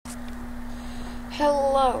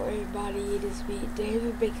Hello everybody, it is me,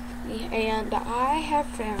 David Bigby, and I have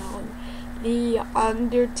found the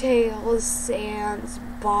Undertale Sans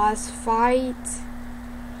boss fight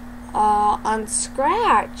on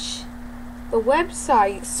Scratch, the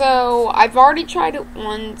website. So I've already tried it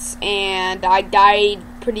once and I died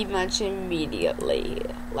pretty much immediately.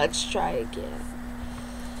 Let's try again.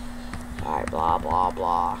 Alright, blah blah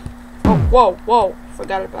blah. Oh, whoa,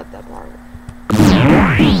 forgot about that part.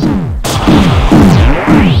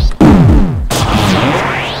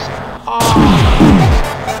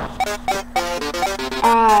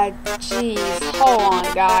 Jeez, hold on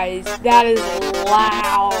guys, that is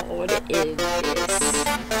loud in this.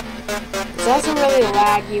 It's also really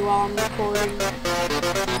laggy while I'm recording.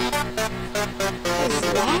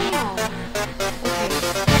 It's loud.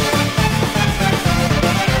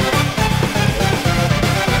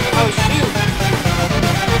 Okay. Oh shoot.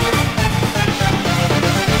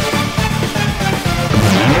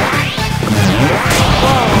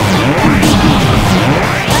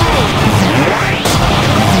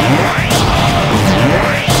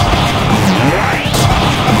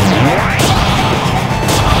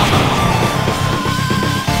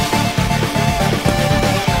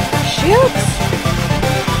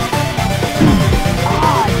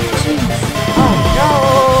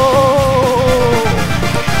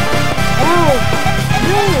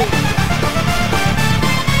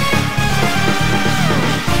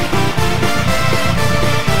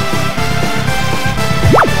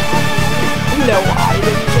 No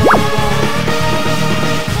items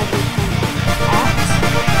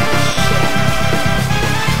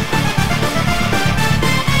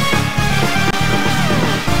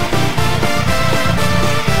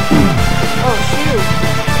Oh shoot.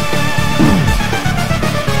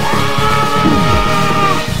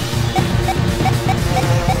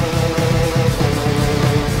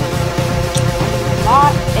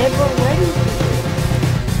 Not ever ready.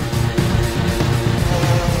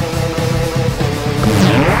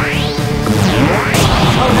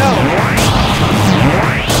 Oh no.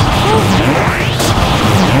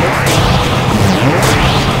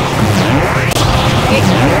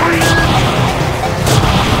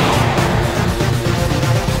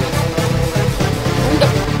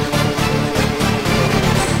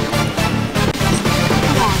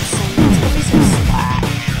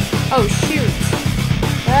 Oh shoot.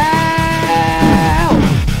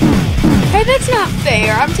 Hey, that's not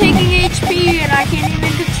fair. I'm taking HP and I can't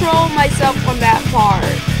even control myself on that part.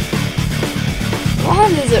 Why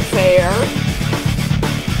isn't fair?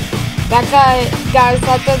 Guys,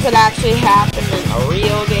 that doesn't actually happen in a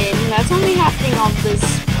real game. That's only happening on this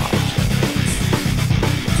project.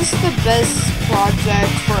 This is the best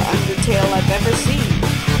project for Undertale I've ever seen.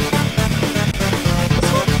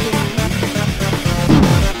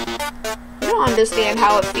 You don't understand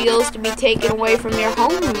how it feels to be taken away from your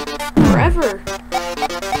home forever.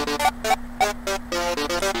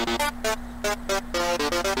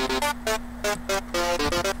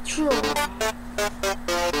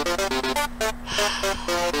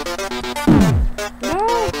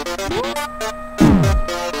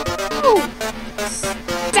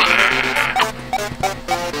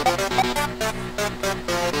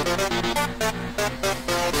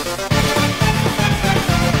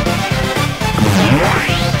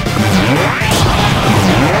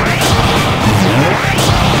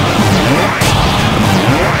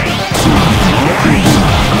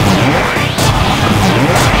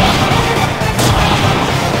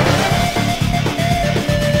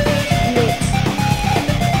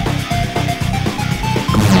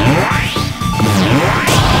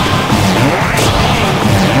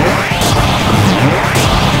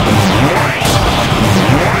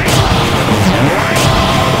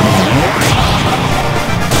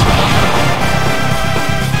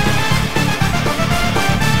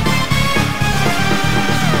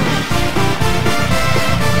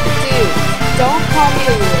 Don't call me a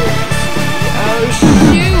loser. Oh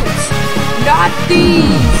shoot! Not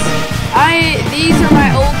these! These are my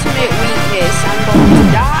ultimate weakness. I'm going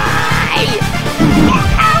to die.